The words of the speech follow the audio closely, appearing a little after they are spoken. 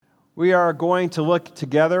We are going to look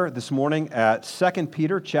together this morning at 2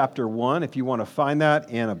 Peter chapter 1. If you want to find that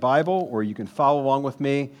in a Bible, or you can follow along with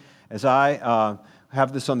me as I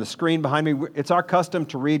have this on the screen behind me. It's our custom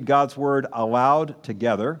to read God's Word aloud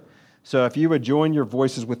together. So if you would join your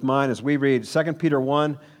voices with mine as we read 2 Peter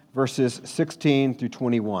 1, verses 16 through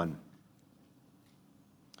 21.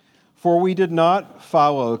 For we did not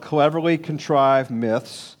follow cleverly contrived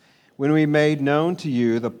myths when we made known to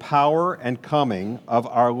you the power and coming of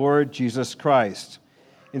our Lord Jesus Christ.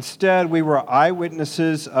 Instead, we were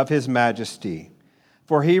eyewitnesses of his majesty.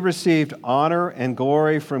 For he received honor and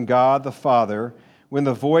glory from God the Father when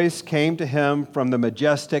the voice came to him from the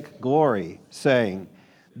majestic glory, saying,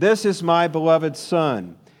 "This is my beloved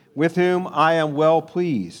Son, with whom I am well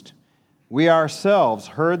pleased." We ourselves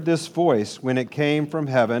heard this voice when it came from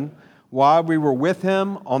heaven while we were with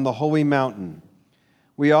him on the holy mountain.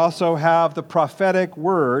 We also have the prophetic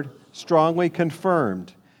word strongly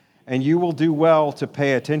confirmed, and you will do well to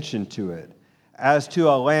pay attention to it, as to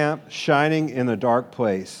a lamp shining in a dark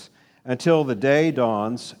place, until the day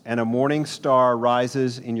dawns and a morning star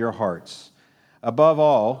rises in your hearts. Above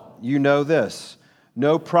all, you know this: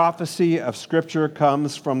 no prophecy of Scripture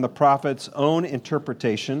comes from the prophet's own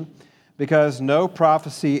interpretation, because no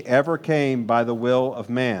prophecy ever came by the will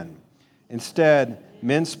of man. Instead,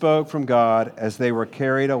 men spoke from God as they were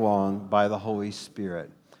carried along by the Holy Spirit.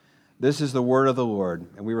 This is the word of the Lord,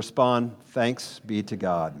 and we respond, thanks be to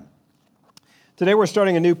God. Today we're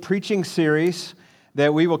starting a new preaching series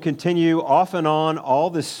that we will continue off and on all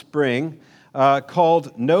this spring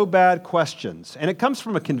called No Bad Questions. And it comes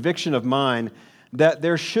from a conviction of mine that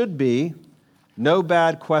there should be no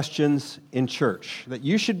bad questions in church, that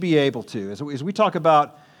you should be able to, as we talk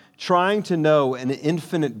about trying to know an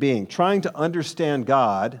infinite being, trying to understand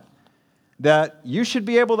God, that you should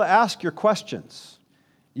be able to ask your questions.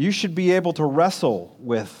 You should be able to wrestle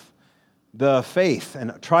with the faith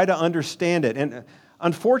and try to understand it. And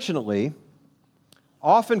unfortunately,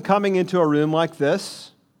 often coming into a room like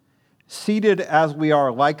this, seated as we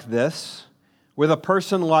are like this, with a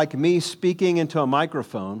person like me speaking into a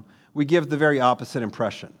microphone, we give the very opposite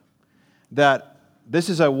impression. That this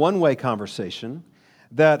is a one-way conversation,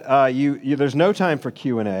 that there's no time for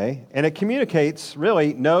Q&A, and it communicates,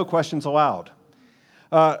 really, no questions allowed.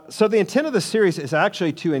 So the intent of the series is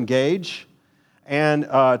actually to engage and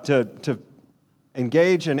to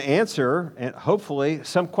engage and answer, and hopefully,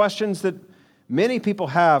 some questions that many people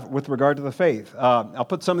have with regard to the faith. I'll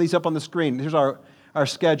put some of these up on the screen. Here's our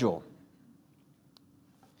schedule.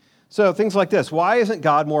 So things like this: why isn't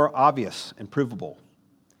God more obvious and provable?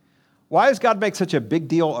 Why does God make such a big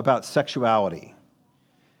deal about sexuality?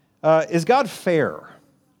 Is God fair?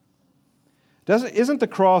 Isn't the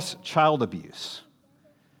cross child abuse?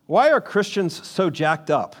 Why are Christians so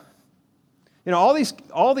jacked up? You know, all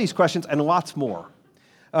these questions and lots more.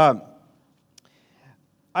 I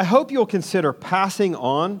hope you'll consider passing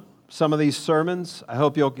on some of these sermons. I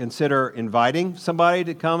hope you'll consider inviting somebody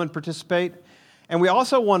to come and participate. And we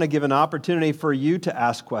also want to give an opportunity for you to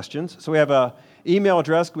ask questions. So we have an email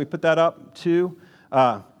address. Can we put that up too?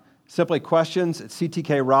 Simply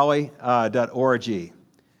questions@ctkraleigh.org.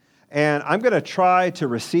 And I'm going to try to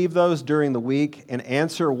receive those during the week and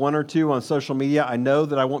answer one or two on social media. I know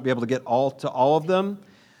that I won't be able to get to all of them.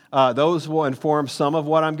 Those will inform some of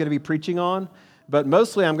what I'm going to be preaching on, but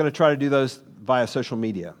mostly I'm going to try to do those via social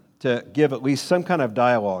media to give at least some kind of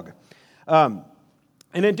dialogue. And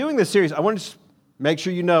in doing this series, I want to make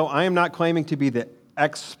sure you know I am not claiming to be the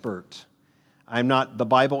expert. I'm not the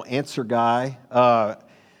Bible answer guy.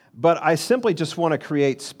 But I simply just want to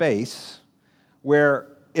create space where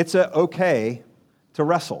it's okay to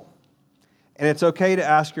wrestle. And it's okay to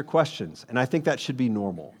ask your questions. And I think that should be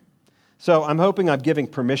normal. So I'm hoping I'm giving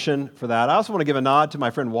permission for that. I also want to give a nod to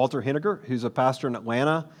my friend Walter Henniger, who's a pastor in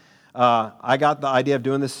Atlanta. I got the idea of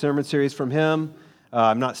doing this sermon series from him.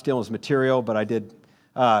 I'm not stealing his material, but I did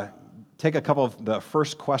take a couple of the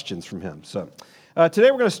first questions from him. So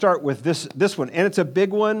today we're going to start with this one. And it's a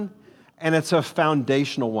big one. And it's a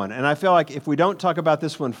foundational one. And I feel like if we don't talk about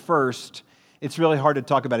this one first, it's really hard to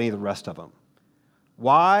talk about any of the rest of them.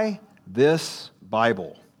 Why this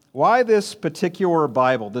Bible? Why this particular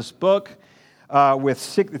Bible? This book with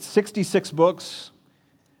 66 books,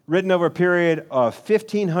 written over a period of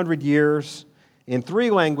 1,500 years, in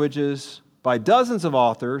 3 languages, by dozens of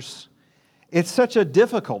authors. It's such a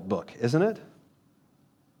difficult book, isn't it?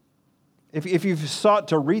 If you've sought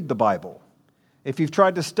to read the Bible, if you've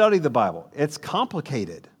tried to study the Bible, it's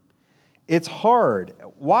complicated. It's hard.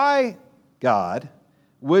 Why, God,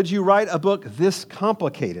 would you write a book this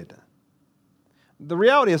complicated? The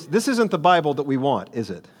reality is, this isn't the Bible that we want, is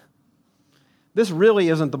it? This really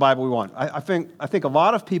isn't the Bible we want. I think a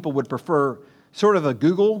lot of people would prefer sort of a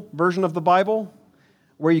Google version of the Bible,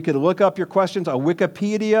 where you could look up your questions, a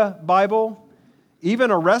Wikipedia Bible,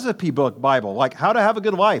 even a recipe book Bible, like How to Have a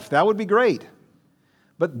Good Life. That would be great.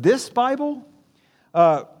 But this Bible,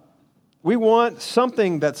 we want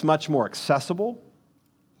something that's much more accessible.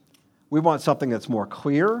 We want something that's more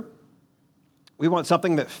clear. We want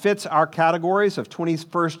something that fits our categories of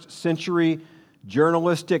 21st century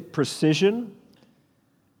journalistic precision.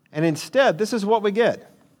 And instead, this is what we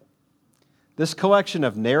get. This collection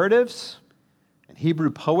of narratives and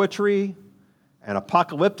Hebrew poetry and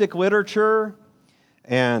apocalyptic literature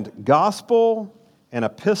and gospel and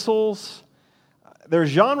epistles. There are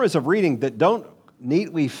genres of reading that don't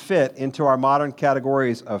neatly fit into our modern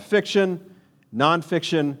categories of fiction,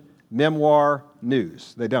 nonfiction, memoir,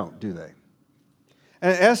 news. They don't, do they?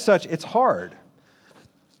 And as such, it's hard.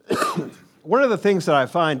 One of the things that I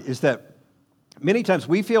find is that many times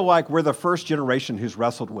we feel like we're the first generation who's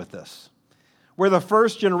wrestled with this. We're the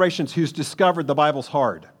first generations who's discovered the Bible's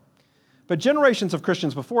hard. But generations of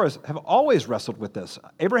Christians before us have always wrestled with this.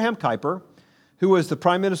 Abraham Kuyper, who was the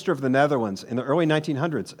Prime Minister of the Netherlands in the early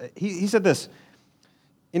 1900s, he said this: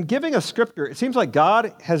 in giving us Scripture, it seems like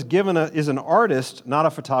God is an artist, not a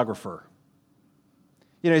photographer.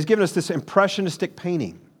 He's given us this impressionistic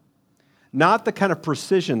painting, not the kind of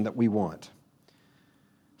precision that we want.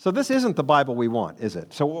 So this isn't the Bible we want, is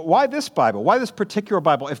it? So why this Bible? Why this particular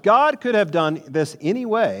Bible? If God could have done this any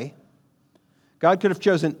way, God could have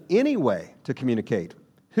chosen any way to communicate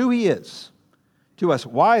who He is to us.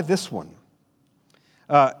 Why this one?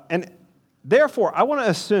 And therefore, I want to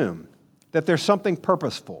assume that there's something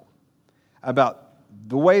purposeful about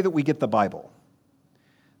the way that we get the Bible.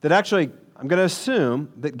 That actually, I'm going to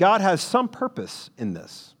assume that God has some purpose in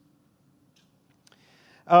this.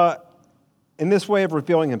 In this way of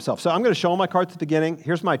revealing Himself. So I'm going to show my cards at the beginning.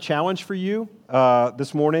 Here's my challenge for you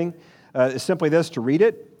this morning. Is simply this: to read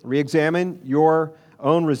it, re-examine your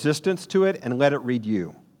own resistance to it, and let it read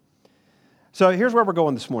you. So here's where we're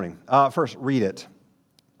going this morning. First, read it.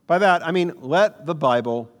 By that, I mean let the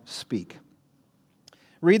Bible speak.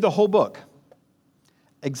 Read the whole book.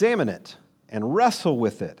 Examine it and wrestle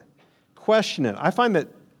with it. Question it. I find that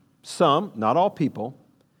some, not all people,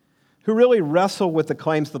 who really wrestle with the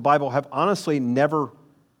claims of the Bible have honestly never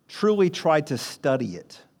truly tried to study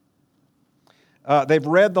it. They've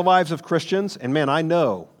read the lives of Christians, and man, I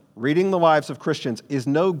know reading the lives of Christians is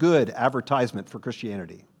no good advertisement for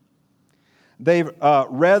Christianity. They've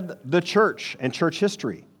read the church and church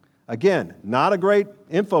history. Again, not a great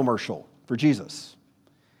infomercial for Jesus.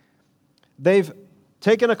 They've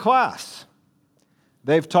taken a class.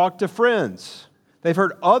 They've talked to friends. They've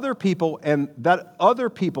heard other people and that other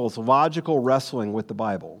people's logical wrestling with the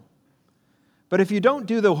Bible. But if you don't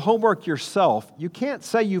do the homework yourself, you can't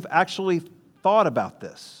say you've actually thought about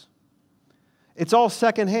this. It's all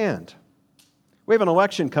secondhand. We have an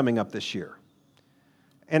election coming up this year.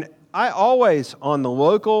 And I always, on the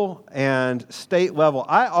local and state level,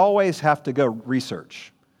 I always have to go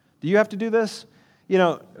research. Do you have to do this?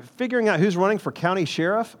 Figuring out who's running for county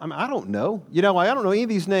sheriff, I don't know. I don't know any of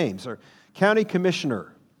these names, or county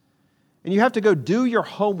commissioner. And you have to go do your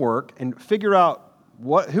homework and figure out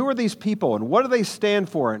who are these people and what do they stand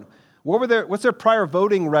for, and what's their prior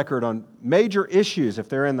voting record on major issues if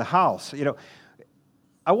they're in the House.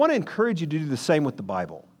 I want to encourage you to do the same with the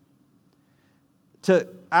Bible. To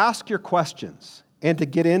ask your questions and to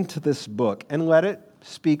get into this book and let it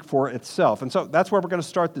speak for itself. And so that's where we're going to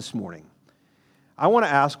start this morning. I want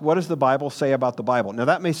to ask, what does the Bible say about the Bible? Now,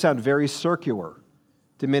 that may sound very circular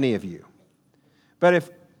to many of you. But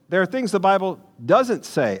if there are things the Bible doesn't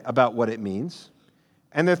say about what it means,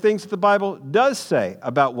 and there are things that the Bible does say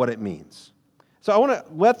about what it means. So I want to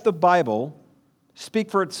let the Bible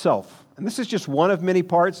speak for itself. And this is just one of many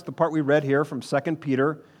parts, the part we read here from 2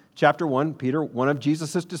 Peter chapter 1. Peter, one of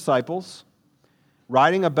Jesus' disciples,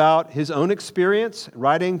 writing about his own experience,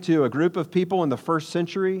 writing to a group of people in the first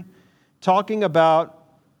century, talking about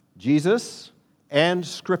Jesus and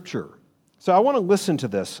Scripture. So I want to listen to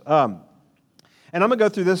this. And I'm going to go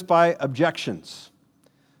through this by objections.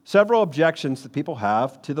 Several objections that people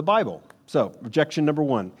have to the Bible. So, objection number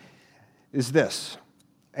one is this.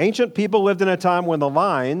 Ancient people lived in a time when the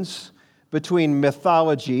lines between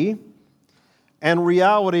mythology and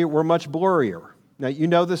reality were much blurrier. Now, you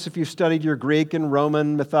know this if you've studied your Greek and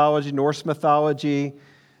Roman mythology, Norse mythology,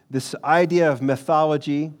 this idea of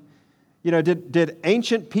mythology. Did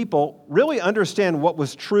ancient people really understand what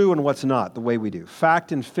was true and what's not the way we do?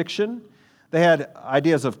 Fact and fiction. They had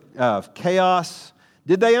ideas of chaos.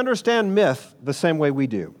 Did they understand myth the same way we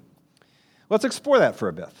do? Let's explore that for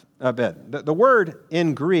a bit. The word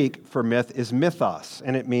in Greek for myth is mythos,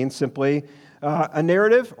 and it means simply a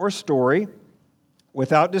narrative or story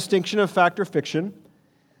without distinction of fact or fiction,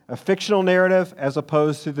 a fictional narrative as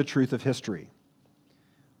opposed to the truth of history.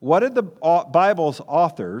 What did the Bible's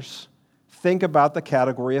authors think about the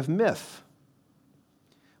category of myth?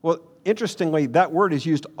 Well, interestingly, that word is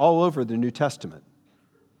used all over the New Testament.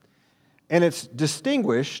 And it's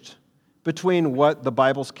distinguished between what the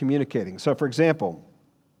Bible's communicating. So, for example,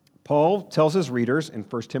 Paul tells his readers in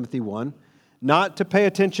 1 Timothy 1 not to pay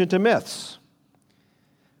attention to myths.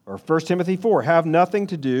 Or 1 Timothy 4, have nothing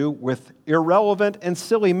to do with irrelevant and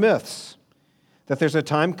silly myths. That there's a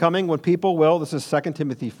time coming when people will, this is 2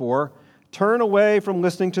 Timothy 4, turn away from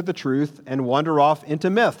listening to the truth and wander off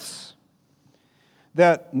into myths.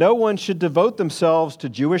 That no one should devote themselves to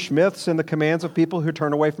Jewish myths and the commands of people who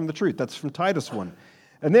turn away from the truth. That's from Titus 1.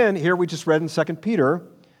 And then here we just read in 2 Peter,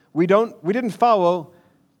 we didn't follow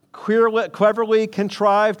cleverly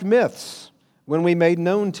contrived myths when we made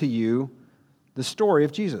known to you the story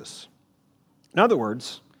of Jesus. In other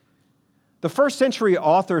words, the first century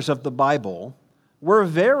authors of the Bible were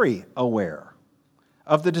very aware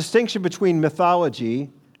of the distinction between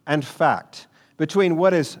mythology and fact, between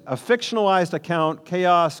what is a fictionalized account,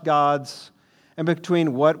 chaos, gods, and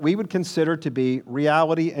between what we would consider to be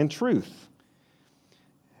reality and truth.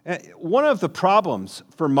 One of the problems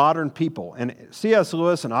for modern people, and C.S.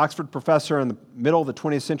 Lewis, an Oxford professor in the middle of the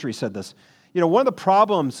 20th century, said this, one of the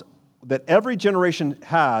problems that every generation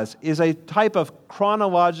has is a type of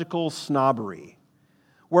chronological snobbery,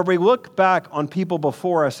 where we look back on people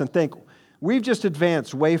before us and think, we've just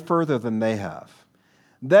advanced way further than they have.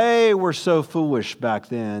 They were so foolish back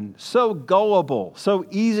then, so gullible, so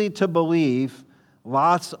easy to believe,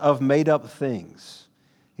 lots of made-up things.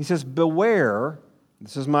 He says, beware,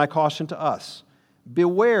 this is my caution to us,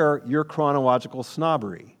 beware your chronological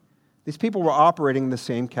snobbery. These people were operating in the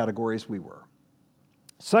same categories we were.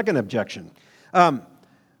 Second objection. Objection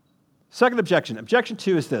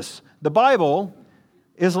 2 is this. The Bible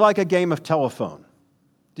is like a game of telephone.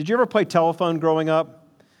 Did you ever play telephone growing up?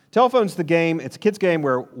 Telephone's the game, it's a kid's game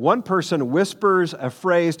where one person whispers a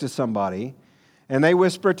phrase to somebody, and they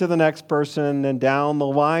whisper it to the next person, and down the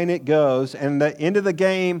line it goes, and at the end of the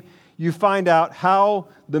game, you find out how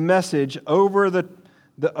the message over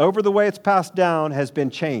the way it's passed down has been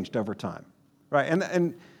changed over time. Right?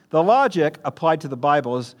 And the logic applied to the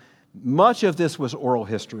Bible is much of this was oral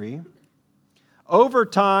history. Over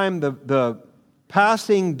time, the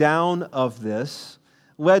passing down of this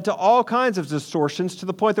led to all kinds of distortions to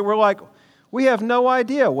the point that we're like, we have no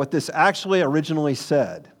idea what this actually originally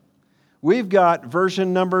said. We've got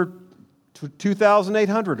version number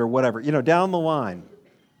 2,800 or whatever, down the line.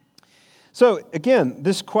 So again,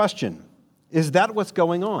 this question, is that what's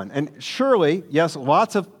going on? And surely, yes,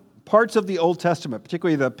 lots of parts of the Old Testament,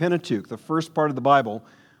 particularly the Pentateuch, the first part of the Bible,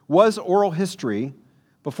 was oral history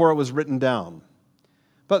before it was written down.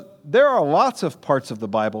 But there are lots of parts of the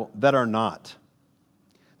Bible that are not.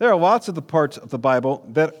 There are lots of the parts of the Bible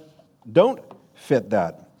that don't fit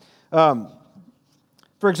that.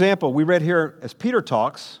 For example, we read here as Peter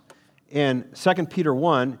talks in 2 Peter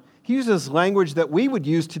 1, he uses language that we would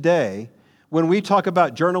use today when we talk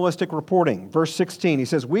about journalistic reporting. Verse 16, he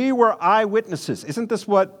says, we were eyewitnesses. Isn't this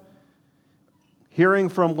what hearing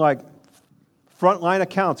from frontline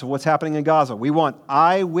accounts of what's happening in Gaza? We want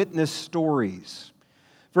eyewitness stories.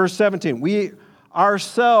 Verse 17, we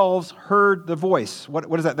ourselves heard the voice.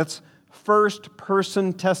 What is that? That's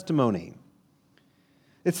first-person testimony.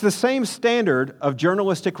 It's the same standard of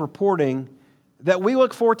journalistic reporting that we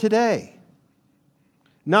look for today.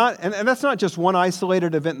 And that's not just one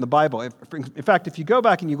isolated event in the Bible. In fact, if you go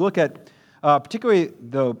back and you look at particularly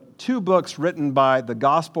the two books written by the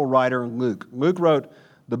gospel writer Luke. Luke wrote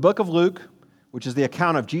the book of Luke, which is the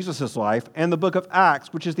account of Jesus' life, and the book of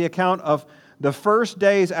Acts, which is the account of the first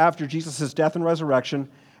days after Jesus' death and resurrection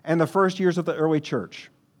and the first years of the early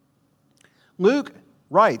church. Luke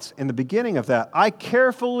writes in the beginning of that, I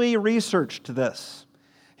carefully researched this.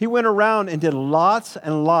 He went around and did lots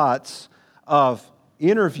and lots of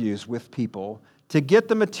interviews with people to get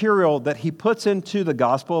the material that he puts into the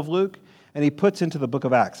Gospel of Luke and he puts into the book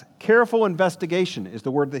of Acts. Careful investigation is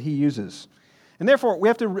the word that he uses. And therefore, we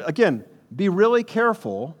have to, again, be really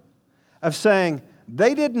careful of saying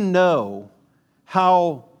they didn't know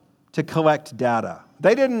how to collect data.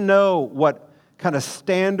 They didn't know what kind of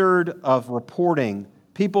standard of reporting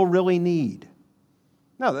people really need.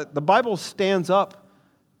 No, the Bible stands up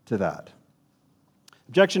to that.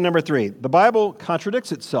 Objection number 3, the Bible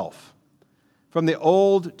contradicts itself from the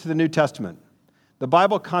Old to the New Testament. The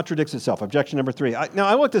Bible contradicts itself. Objection number 3. Now,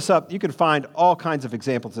 I looked this up. You can find all kinds of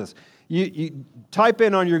examples of this. You type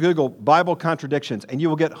in on your Google Bible contradictions, and you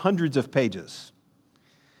will get hundreds of pages.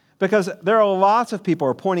 Because there are lots of people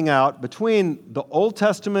who are pointing out between the Old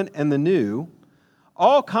Testament and the New,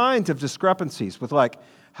 all kinds of discrepancies with like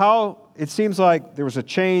how it seems like there was a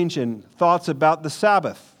change in thoughts about the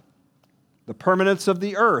Sabbath, the permanence of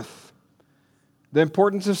the earth, the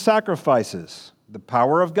importance of sacrifices, the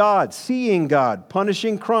power of God, seeing God,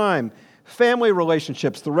 punishing crime, family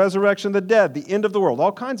relationships, the resurrection of the dead, the end of the world,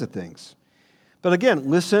 all kinds of things. But again,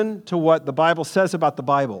 listen to what the Bible says about the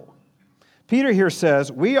Bible. Peter here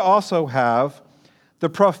says, we also have the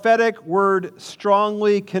prophetic word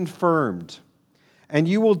strongly confirmed, and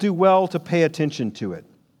you will do well to pay attention to it.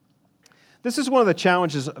 This is one of the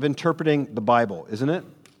challenges of interpreting the Bible, isn't it?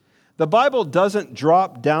 The Bible doesn't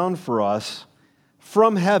drop down for us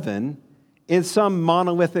from heaven in some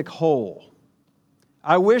monolithic whole.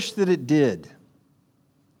 I wish that it did.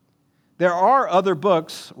 There are other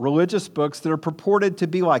books, religious books, that are purported to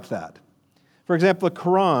be like that. For example, the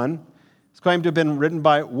Quran is claimed to have been written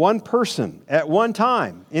by one person at one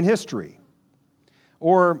time in history.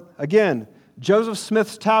 Or, again, Joseph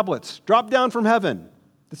Smith's tablets dropped down from heaven.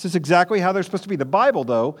 This is exactly how they're supposed to be. The Bible,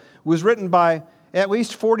 though, was written by at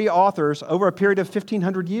least 40 authors over a period of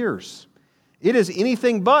 1,500 years. It is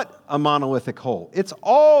anything but a monolithic whole. It's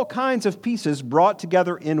all kinds of pieces brought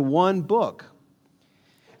together in one book.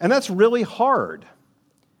 And that's really hard.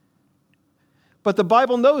 But the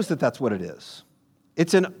Bible knows that that's what it is.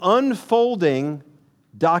 It's an unfolding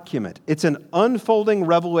document. It's an unfolding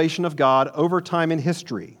revelation of God over time in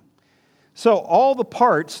history. So all the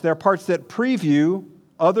parts, there are parts that preview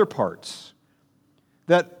other parts,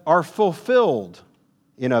 that are fulfilled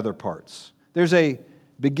in other parts. There's a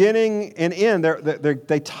beginning and end.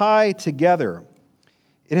 They tie together.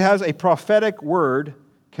 It has a prophetic word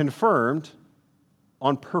confirmed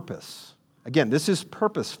on purpose. Again, this is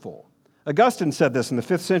purposeful. Augustine said this in the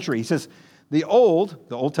 5th century. He says, the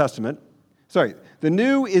Old Testament, the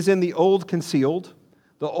New is in the Old concealed,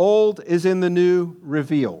 the Old is in the New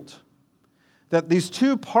revealed. That these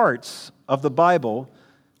two parts of the Bible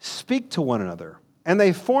speak to one another, and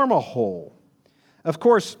they form a whole. Of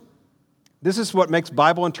course, this is what makes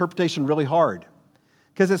Bible interpretation really hard,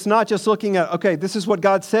 because it's not just looking at, okay, this is what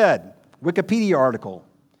God said, Wikipedia article.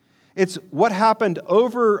 It's what happened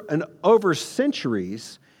over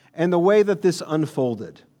centuries and the way that this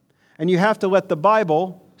unfolded. And you have to let the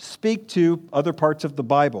Bible speak to other parts of the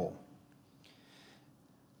Bible.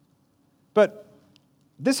 But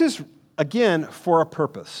this is, again, for a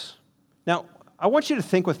purpose. Now, I want you to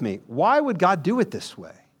think with me, why would God do it this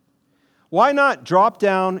way? Why not drop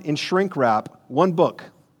down in shrink wrap one book,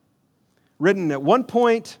 written at one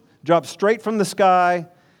point, drops straight from the sky,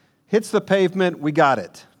 hits the pavement, we got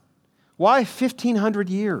it? Why 1,500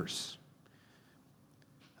 years?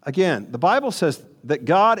 Again, the Bible says that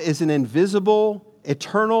God is an invisible,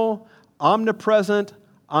 eternal, omnipresent,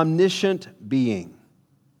 omniscient being.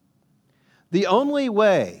 The only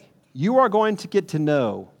way you are going to get to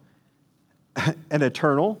know an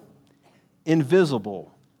eternal,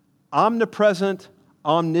 invisible, omnipresent,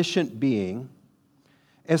 omniscient being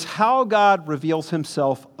is how God reveals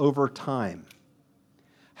himself over time.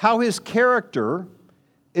 How his character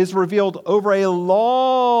is revealed over a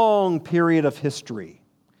long period of history.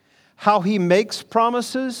 How he makes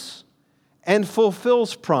promises and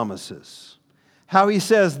fulfills promises. How he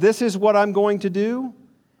says, this is what I'm going to do,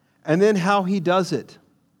 and then how he does it.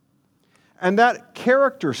 And that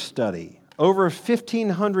character study over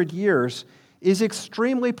 1,500 years is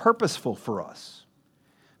extremely purposeful for us.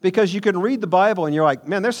 Because you can read the Bible and you're like,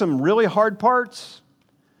 man, there's some really hard parts.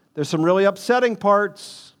 There's some really upsetting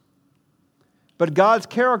parts. But God's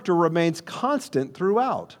character remains constant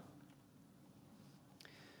throughout.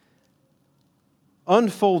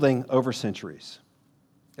 Unfolding over centuries.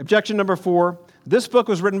 Objection number 4, this book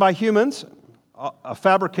was written by humans, a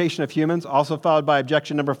fabrication of humans, also followed by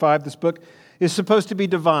objection number 5, this book is supposed to be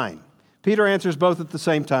divine. Peter answers both at the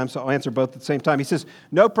same time, so I'll answer both at the same time. He says,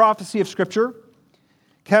 no prophecy of Scripture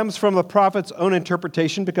comes from the prophet's own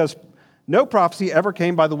interpretation because no prophecy ever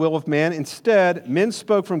came by the will of man. Instead, men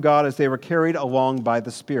spoke from God as they were carried along by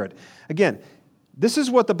the Spirit. Again, this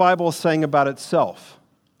is what the Bible is saying about itself.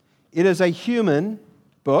 It is a human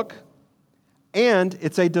book, and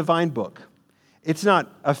it's a divine book. It's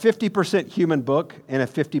not a 50% human book and a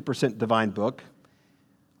 50% divine book.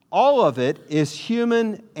 All of it is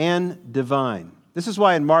human and divine. This is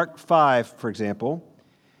why in Mark 5, for example,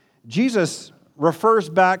 Jesus refers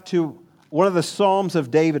back to one of the Psalms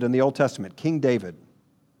of David in the Old Testament, King David.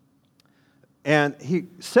 And he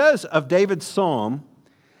says of David's psalm,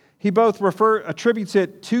 he both attributes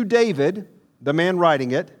it to David, the man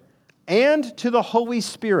writing it, and to the Holy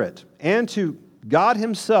Spirit, and to God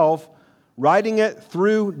himself writing it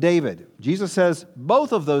through David. Jesus says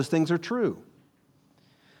both of those things are true.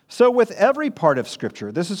 So with every part of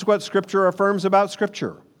Scripture, this is what Scripture affirms about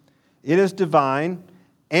Scripture. It is divine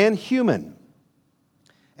and human.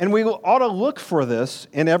 And we ought to look for this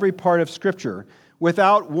in every part of Scripture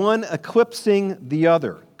without one eclipsing the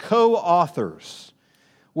other. Co-authors.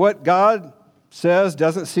 What God says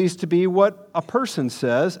doesn't cease to be what a person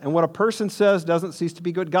says, and what a person says doesn't cease to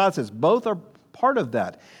be what God says. Both are part of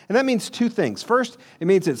that. And that means two things. First, it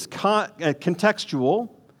means it's contextual,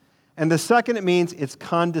 and the second, it means it's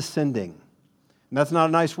condescending. And that's not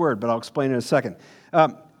a nice word, but I'll explain in a second.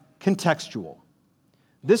 Contextual.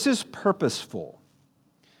 This is purposeful.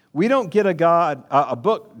 We don't get a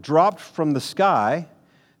book dropped from the sky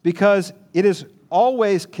because it is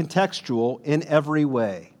always contextual in every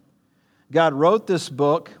way. God wrote this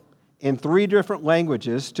book in 3 different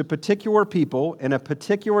languages to particular people in a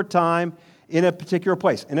particular time, in a particular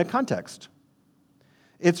place, in a context.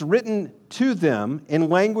 It's written to them in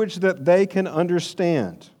language that they can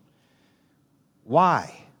understand.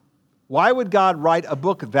 Why? Why would God write a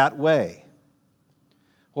book that way?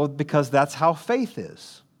 Well, because that's how faith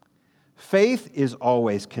is. Faith is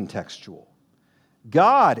always contextual.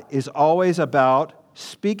 God is always about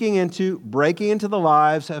breaking into the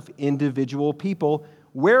lives of individual people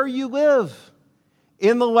where you live,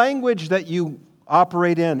 in the language that you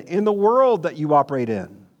operate in the world that you operate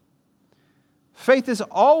in. Faith is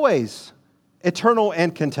always eternal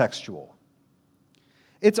and contextual.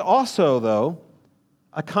 It's also, though,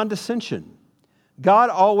 a condescension. God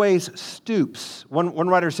always stoops. One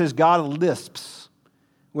writer says God lisps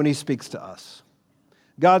when he speaks to us.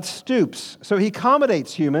 God stoops, so he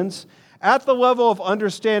accommodates humans at the level of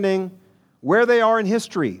understanding where they are in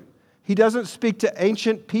history. He doesn't speak to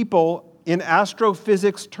ancient people in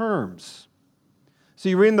astrophysics terms. So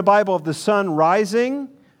you read in the Bible of the sun rising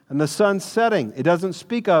and the sun setting. It doesn't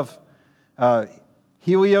speak of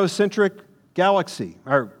heliocentric galaxy,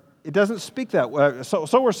 or it doesn't speak that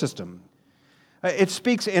solar system. It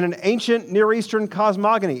speaks in an ancient Near Eastern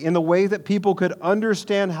cosmogony in the way that people could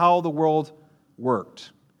understand how the world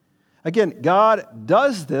worked. Again, God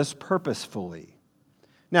does this purposefully.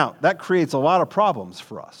 Now, that creates a lot of problems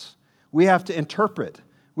for us. We have to interpret,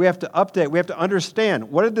 we have to update, we have to understand,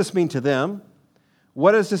 what did this mean to them?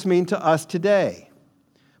 What does this mean to us today?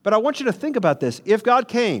 But I want you to think about this. If God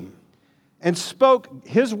came and spoke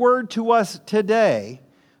his word to us today,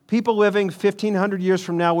 people living 1,500 years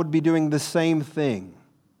from now would be doing the same thing.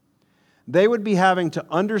 They would be having to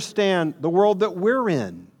understand the world that we're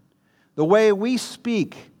in, the way we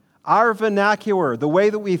speak, our vernacular, the way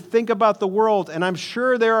that we think about the world, and I'm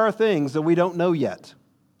sure there are things that we don't know yet.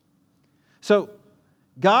 So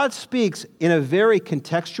God speaks in a very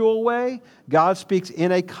contextual way. God speaks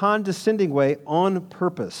in a condescending way on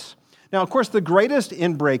purpose. Now, of course, the greatest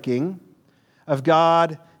inbreaking of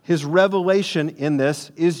God, his revelation in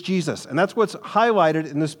this, is Jesus. And that's what's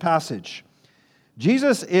highlighted in this passage.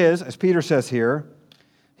 Jesus is, as Peter says here,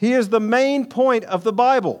 he is the main point of the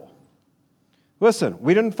Bible. Listen,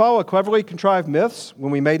 we didn't follow cleverly contrived myths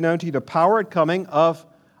when we made known to you the power and coming of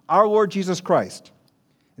our Lord Jesus Christ.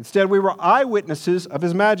 Instead, we were eyewitnesses of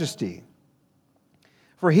his majesty.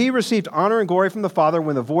 For he received honor and glory from the Father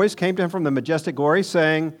when the voice came to him from the majestic glory,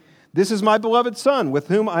 saying, "This is my beloved Son, with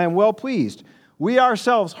whom I am well pleased." We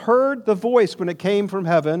ourselves heard the voice when it came from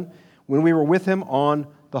heaven, when we were with him on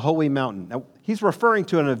the holy mountain. Now, he's referring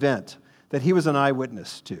to an event that he was an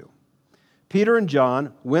eyewitness to. Peter and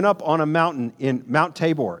John went up on a mountain in Mount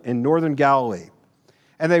Tabor in northern Galilee,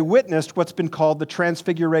 and they witnessed what's been called the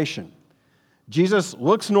Transfiguration. Jesus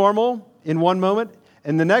looks normal in one moment,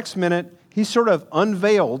 and the next minute, he's sort of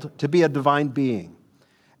unveiled to be a divine being.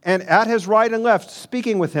 And at his right and left,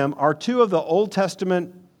 speaking with him, are 2 of the Old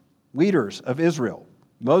Testament leaders of Israel,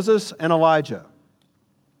 Moses and Elijah.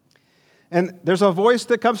 And there's a voice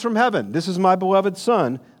that comes from heaven. "This is my beloved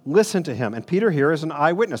Son. Listen to him." And Peter here is an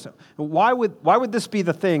eyewitness. Why would this be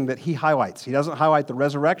the thing that he highlights? He doesn't highlight the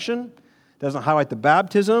resurrection, doesn't highlight the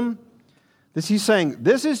baptism. He's saying,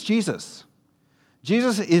 this is Jesus.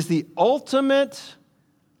 Jesus is the ultimate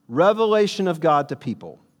revelation of God to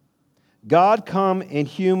people. God come in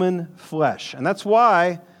human flesh. And that's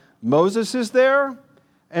why Moses is there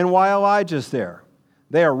and why Elijah's there.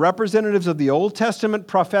 They are representatives of the Old Testament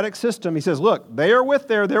prophetic system. He says, look, they're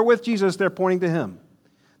with Jesus, they're pointing to him.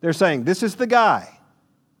 They're saying, this is the guy.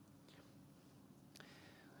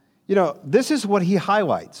 You know, this is what he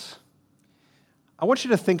highlights. I want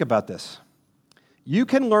you to think about this. You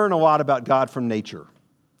can learn a lot about God from nature.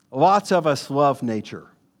 Lots of us love nature.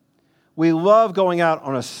 We love going out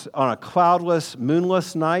on a cloudless,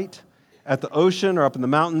 moonless night at the ocean or up in the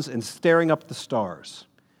mountains and staring up at the stars.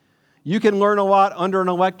 You can learn a lot under an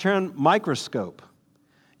electron microscope.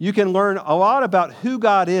 You can learn a lot about who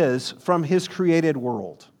God is from His created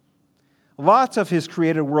world. Lots of His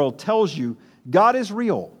created world tells you God is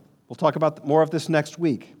real. We'll talk about more of this next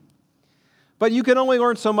week. But you can only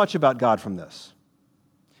learn so much about God from this.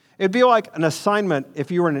 It'd be like an assignment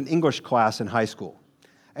if you were in an English class in high school,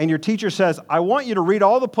 and your teacher says, I want you to read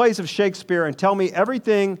all the plays of Shakespeare and tell me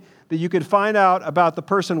everything that you could find out about the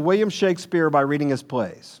person William Shakespeare by reading his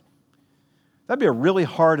plays. That'd be a really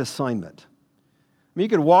hard assignment. I mean, you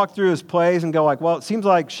could walk through his plays and go like, well, it seems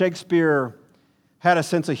like Shakespeare had a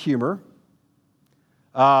sense of humor.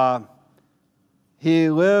 He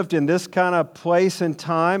lived in this kind of place and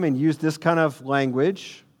time and used this kind of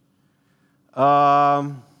language.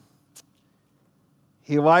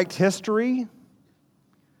 He liked history.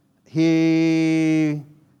 He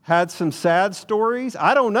had some sad stories.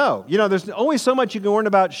 I don't know. You know, there's only so much you can learn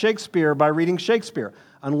about Shakespeare by reading Shakespeare,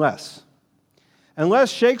 unless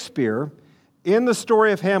Shakespeare, in the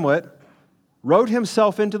story of Hamlet, wrote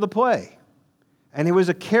himself into the play, and he was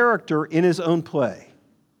a character in his own play.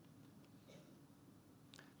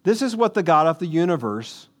 This is what the God of the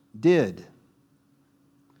universe did.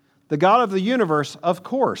 The God of the universe, of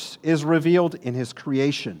course, is revealed in His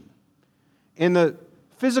creation, in the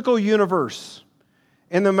physical universe,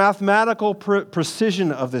 in the mathematical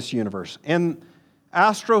precision of this universe, in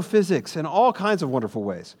astrophysics, in all kinds of wonderful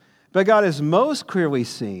ways. But God is most clearly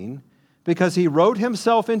seen because He wrote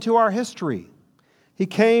Himself into our history. He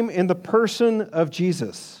came in the person of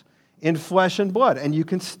Jesus, in flesh and blood, and you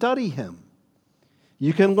can study Him.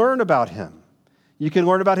 You can learn about Him. You can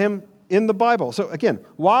learn about Him in the Bible. So again,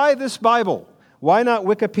 why this Bible? Why not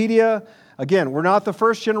Wikipedia? Again, we're not the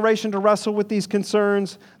first generation to wrestle with these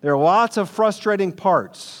concerns. There are lots of frustrating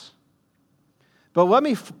parts. But let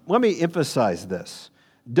me emphasize this.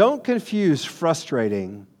 Don't confuse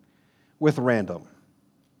frustrating with random.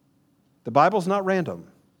 The Bible's not random.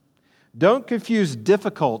 Don't confuse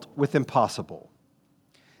difficult with impossible.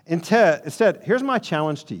 Instead, here's my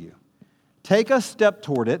challenge to you. Take a step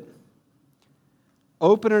toward it,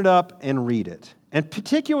 open it up, and read it. And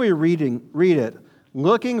particularly read it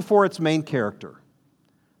looking for its main character,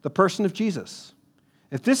 the person of Jesus.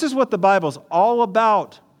 If this is what the Bible's all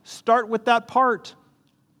about, start with that part.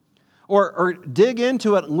 Or dig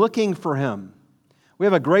into it looking for Him. We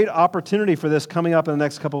have a great opportunity for this coming up in the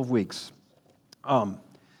next couple of weeks.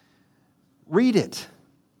 Read it.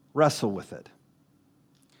 Wrestle with it.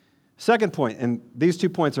 Second point, and these 2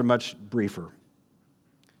 points are much briefer.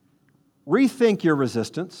 Rethink your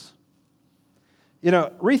resistance.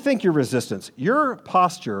 Rethink your resistance. Your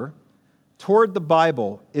posture toward the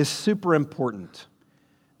Bible is super important.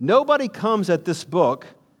 Nobody comes at this book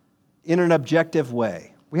in an objective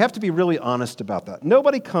way. We have to be really honest about that.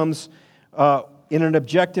 Nobody comes in an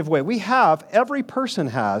objective way. Every person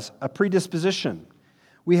has a predisposition.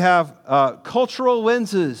 We have cultural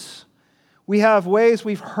lenses. We have ways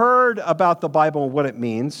we've heard about the Bible and what it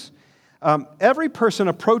means. Every person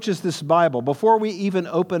approaches this Bible before we even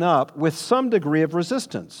open up with some degree of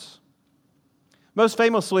resistance. Most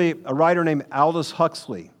famously, a writer named Aldous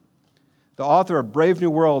Huxley, the author of Brave New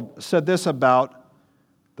World, said this about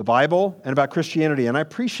the Bible and about Christianity, and I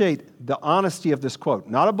appreciate the honesty of this quote.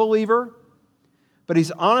 Not a believer, but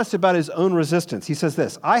he's honest about his own resistance. He says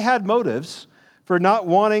this, I had motives for not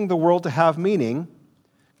wanting the world to have meaning.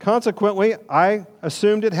 Consequently, I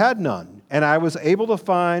assumed it had none, and I was able to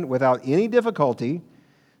find, without any difficulty,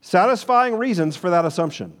 satisfying reasons for that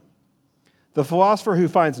assumption. The philosopher who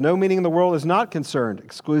finds no meaning in the world is not concerned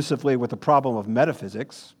exclusively with the problem of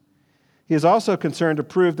metaphysics. He is also concerned to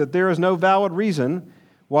prove that there is no valid reason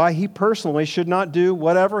why he personally should not do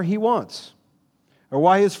whatever he wants, or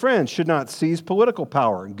why his friends should not seize political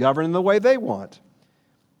power and govern in the way they want.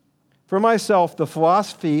 For myself, the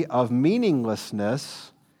philosophy of meaninglessness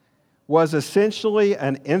was essentially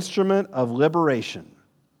an instrument of liberation,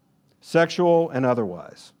 sexual and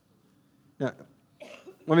otherwise. Now,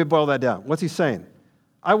 let me boil that down. What's he saying?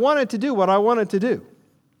 I wanted to do what I wanted to do.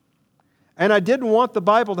 And I didn't want the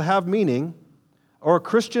Bible to have meaning or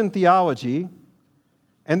Christian theology,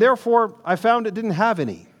 and therefore I found it didn't have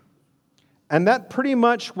any. And that pretty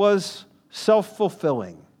much was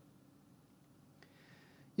self-fulfilling.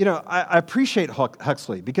 I appreciate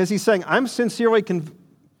Huxley because he's saying, I'm sincerely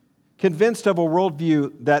convinced of a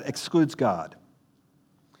worldview that excludes God.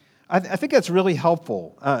 I think that's really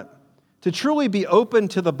helpful. To truly be open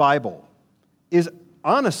to the Bible is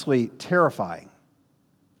honestly terrifying.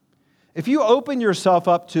 If you open yourself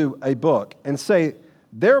up to a book and say,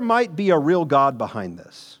 there might be a real God behind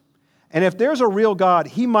this, and if there's a real God,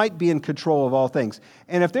 he might be in control of all things.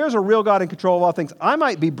 And if there's a real God in control of all things, I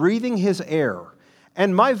might be breathing his air,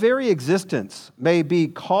 and my very existence may be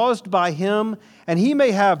caused by him, and he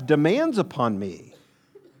may have demands upon me.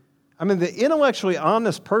 I mean, the intellectually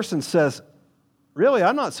honest person says, really,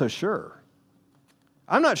 I'm not so sure.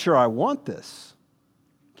 I'm not sure I want this.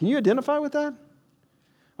 Can you identify with that?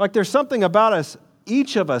 Like there's something about us,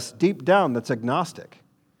 each of us deep down, that's agnostic.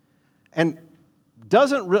 And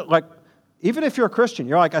doesn't, like, even if you're a Christian,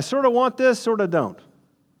 you're like, I sort of want this, sort of don't.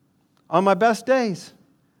 On my best days,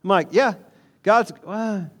 I'm like, yeah,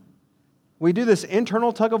 we do this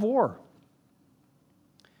internal tug of war.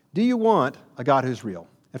 Do you want a God who's real?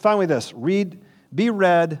 And finally this, be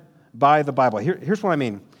read by the Bible. Here's what I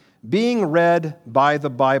mean. Being read by the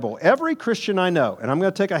Bible. Every Christian I know, and I'm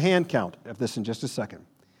going to take a hand count of this in just a second,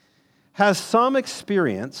 has some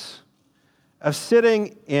experience of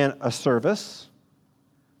sitting in a service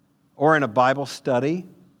or in a Bible study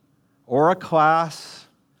or a class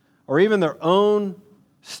or even their own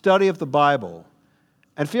study of the Bible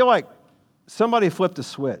and feel like somebody flipped a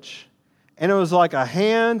switch. And it was like a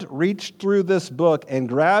hand reached through this book and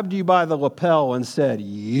grabbed you by the lapel and said,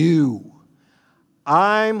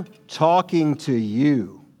 I'm talking to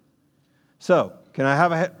you. So, can I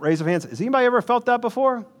have a raise of hands? Has anybody ever felt that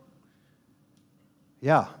before?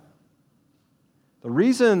 Yeah. The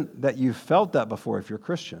reason that you felt that before, if you're a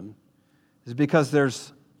Christian, is because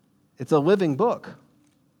it's a living book.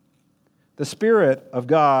 The Spirit of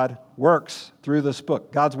God works through this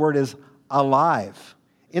book. God's Word is alive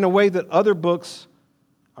in a way that other books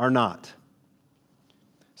are not.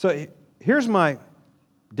 So here's my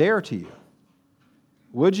dare to you.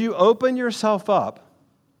 Would you open yourself up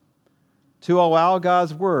to allow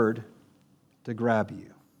God's Word to grab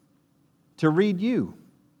you, to read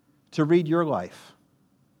your life?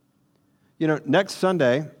 You know, next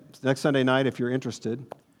Sunday night, if you're interested,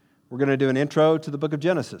 we're going to do an intro to the book of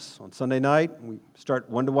Genesis. On Sunday night, we start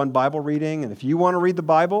one-to-one Bible reading, and if you want to read the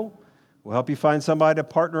Bible, we'll help you find somebody to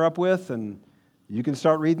partner up with, and you can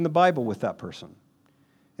start reading the Bible with that person.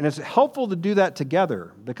 And it's helpful to do that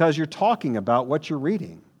together because you're talking about what you're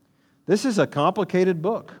reading. This is a complicated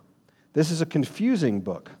book. This is a confusing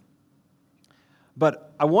book.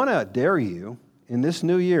 But I want to dare you in this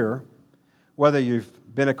new year, whether you've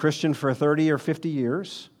been a Christian for 30 or 50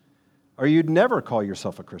 years, or you'd never call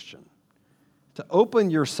yourself a Christian, to open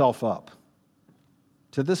yourself up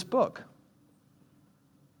to this book.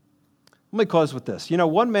 Let me close with this. You know,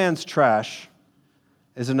 one man's trash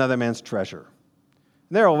is another man's treasure.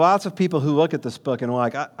 And there are lots of people who look at this book and are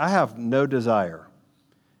like, I have no desire.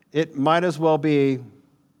 It might as well be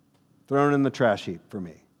thrown in the trash heap for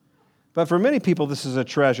me. But for many people, this is a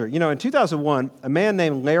treasure. You know, in 2001, a man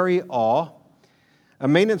named Larry Awe, a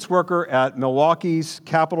maintenance worker at Milwaukee's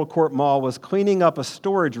Capitol Court Mall, was cleaning up a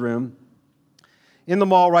storage room in the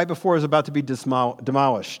mall right before it was about to be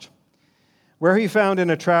demolished, where he found in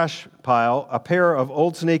a trash pile a pair of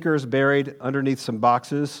old sneakers buried underneath some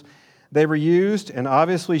boxes. They were used and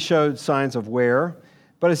obviously showed signs of wear,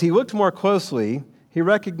 but as he looked more closely, he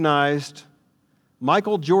recognized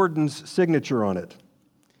Michael Jordan's signature on it.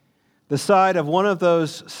 The side of one of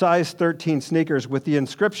those size 13 sneakers with the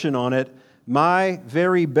inscription on it, "My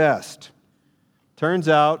very best." Turns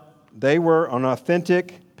out they were an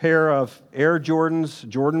authentic pair of Air Jordans,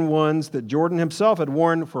 Jordan 1s, that Jordan himself had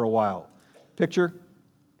worn for a while. Picture.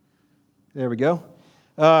 There we go.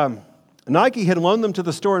 Nike had loaned them to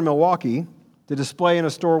the store in Milwaukee to display in a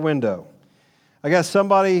store window. I guess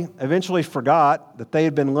somebody eventually forgot that they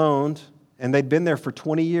had been loaned, and they'd been there for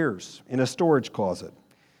 20 years in a storage closet.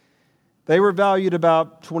 They were valued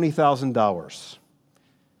about $20,000.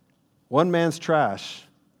 One man's trash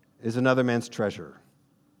is another man's treasure.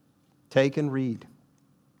 Take and read.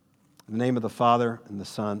 In the name of the Father, and the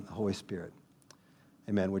Son, and the Holy Spirit.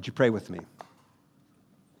 Amen. Would you pray with me?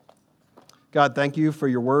 God, thank you for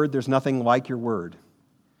your word. There's nothing like your word.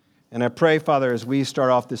 And I pray, Father, as we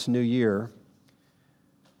start off this new year,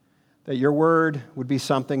 that your word would be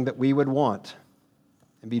something that we would want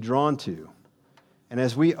and be drawn to. And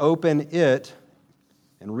as we open it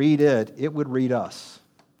and read it, it would read us.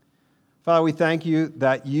 Father, we thank you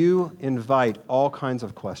that you invite all kinds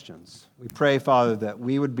of questions. We pray, Father, that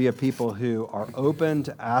we would be a people who are open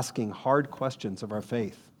to asking hard questions of our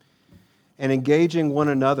faith and engaging one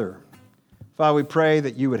another. Father, we pray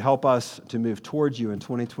that you would help us to move towards you in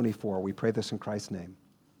 2024. We pray this in Christ's name.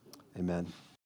 Amen.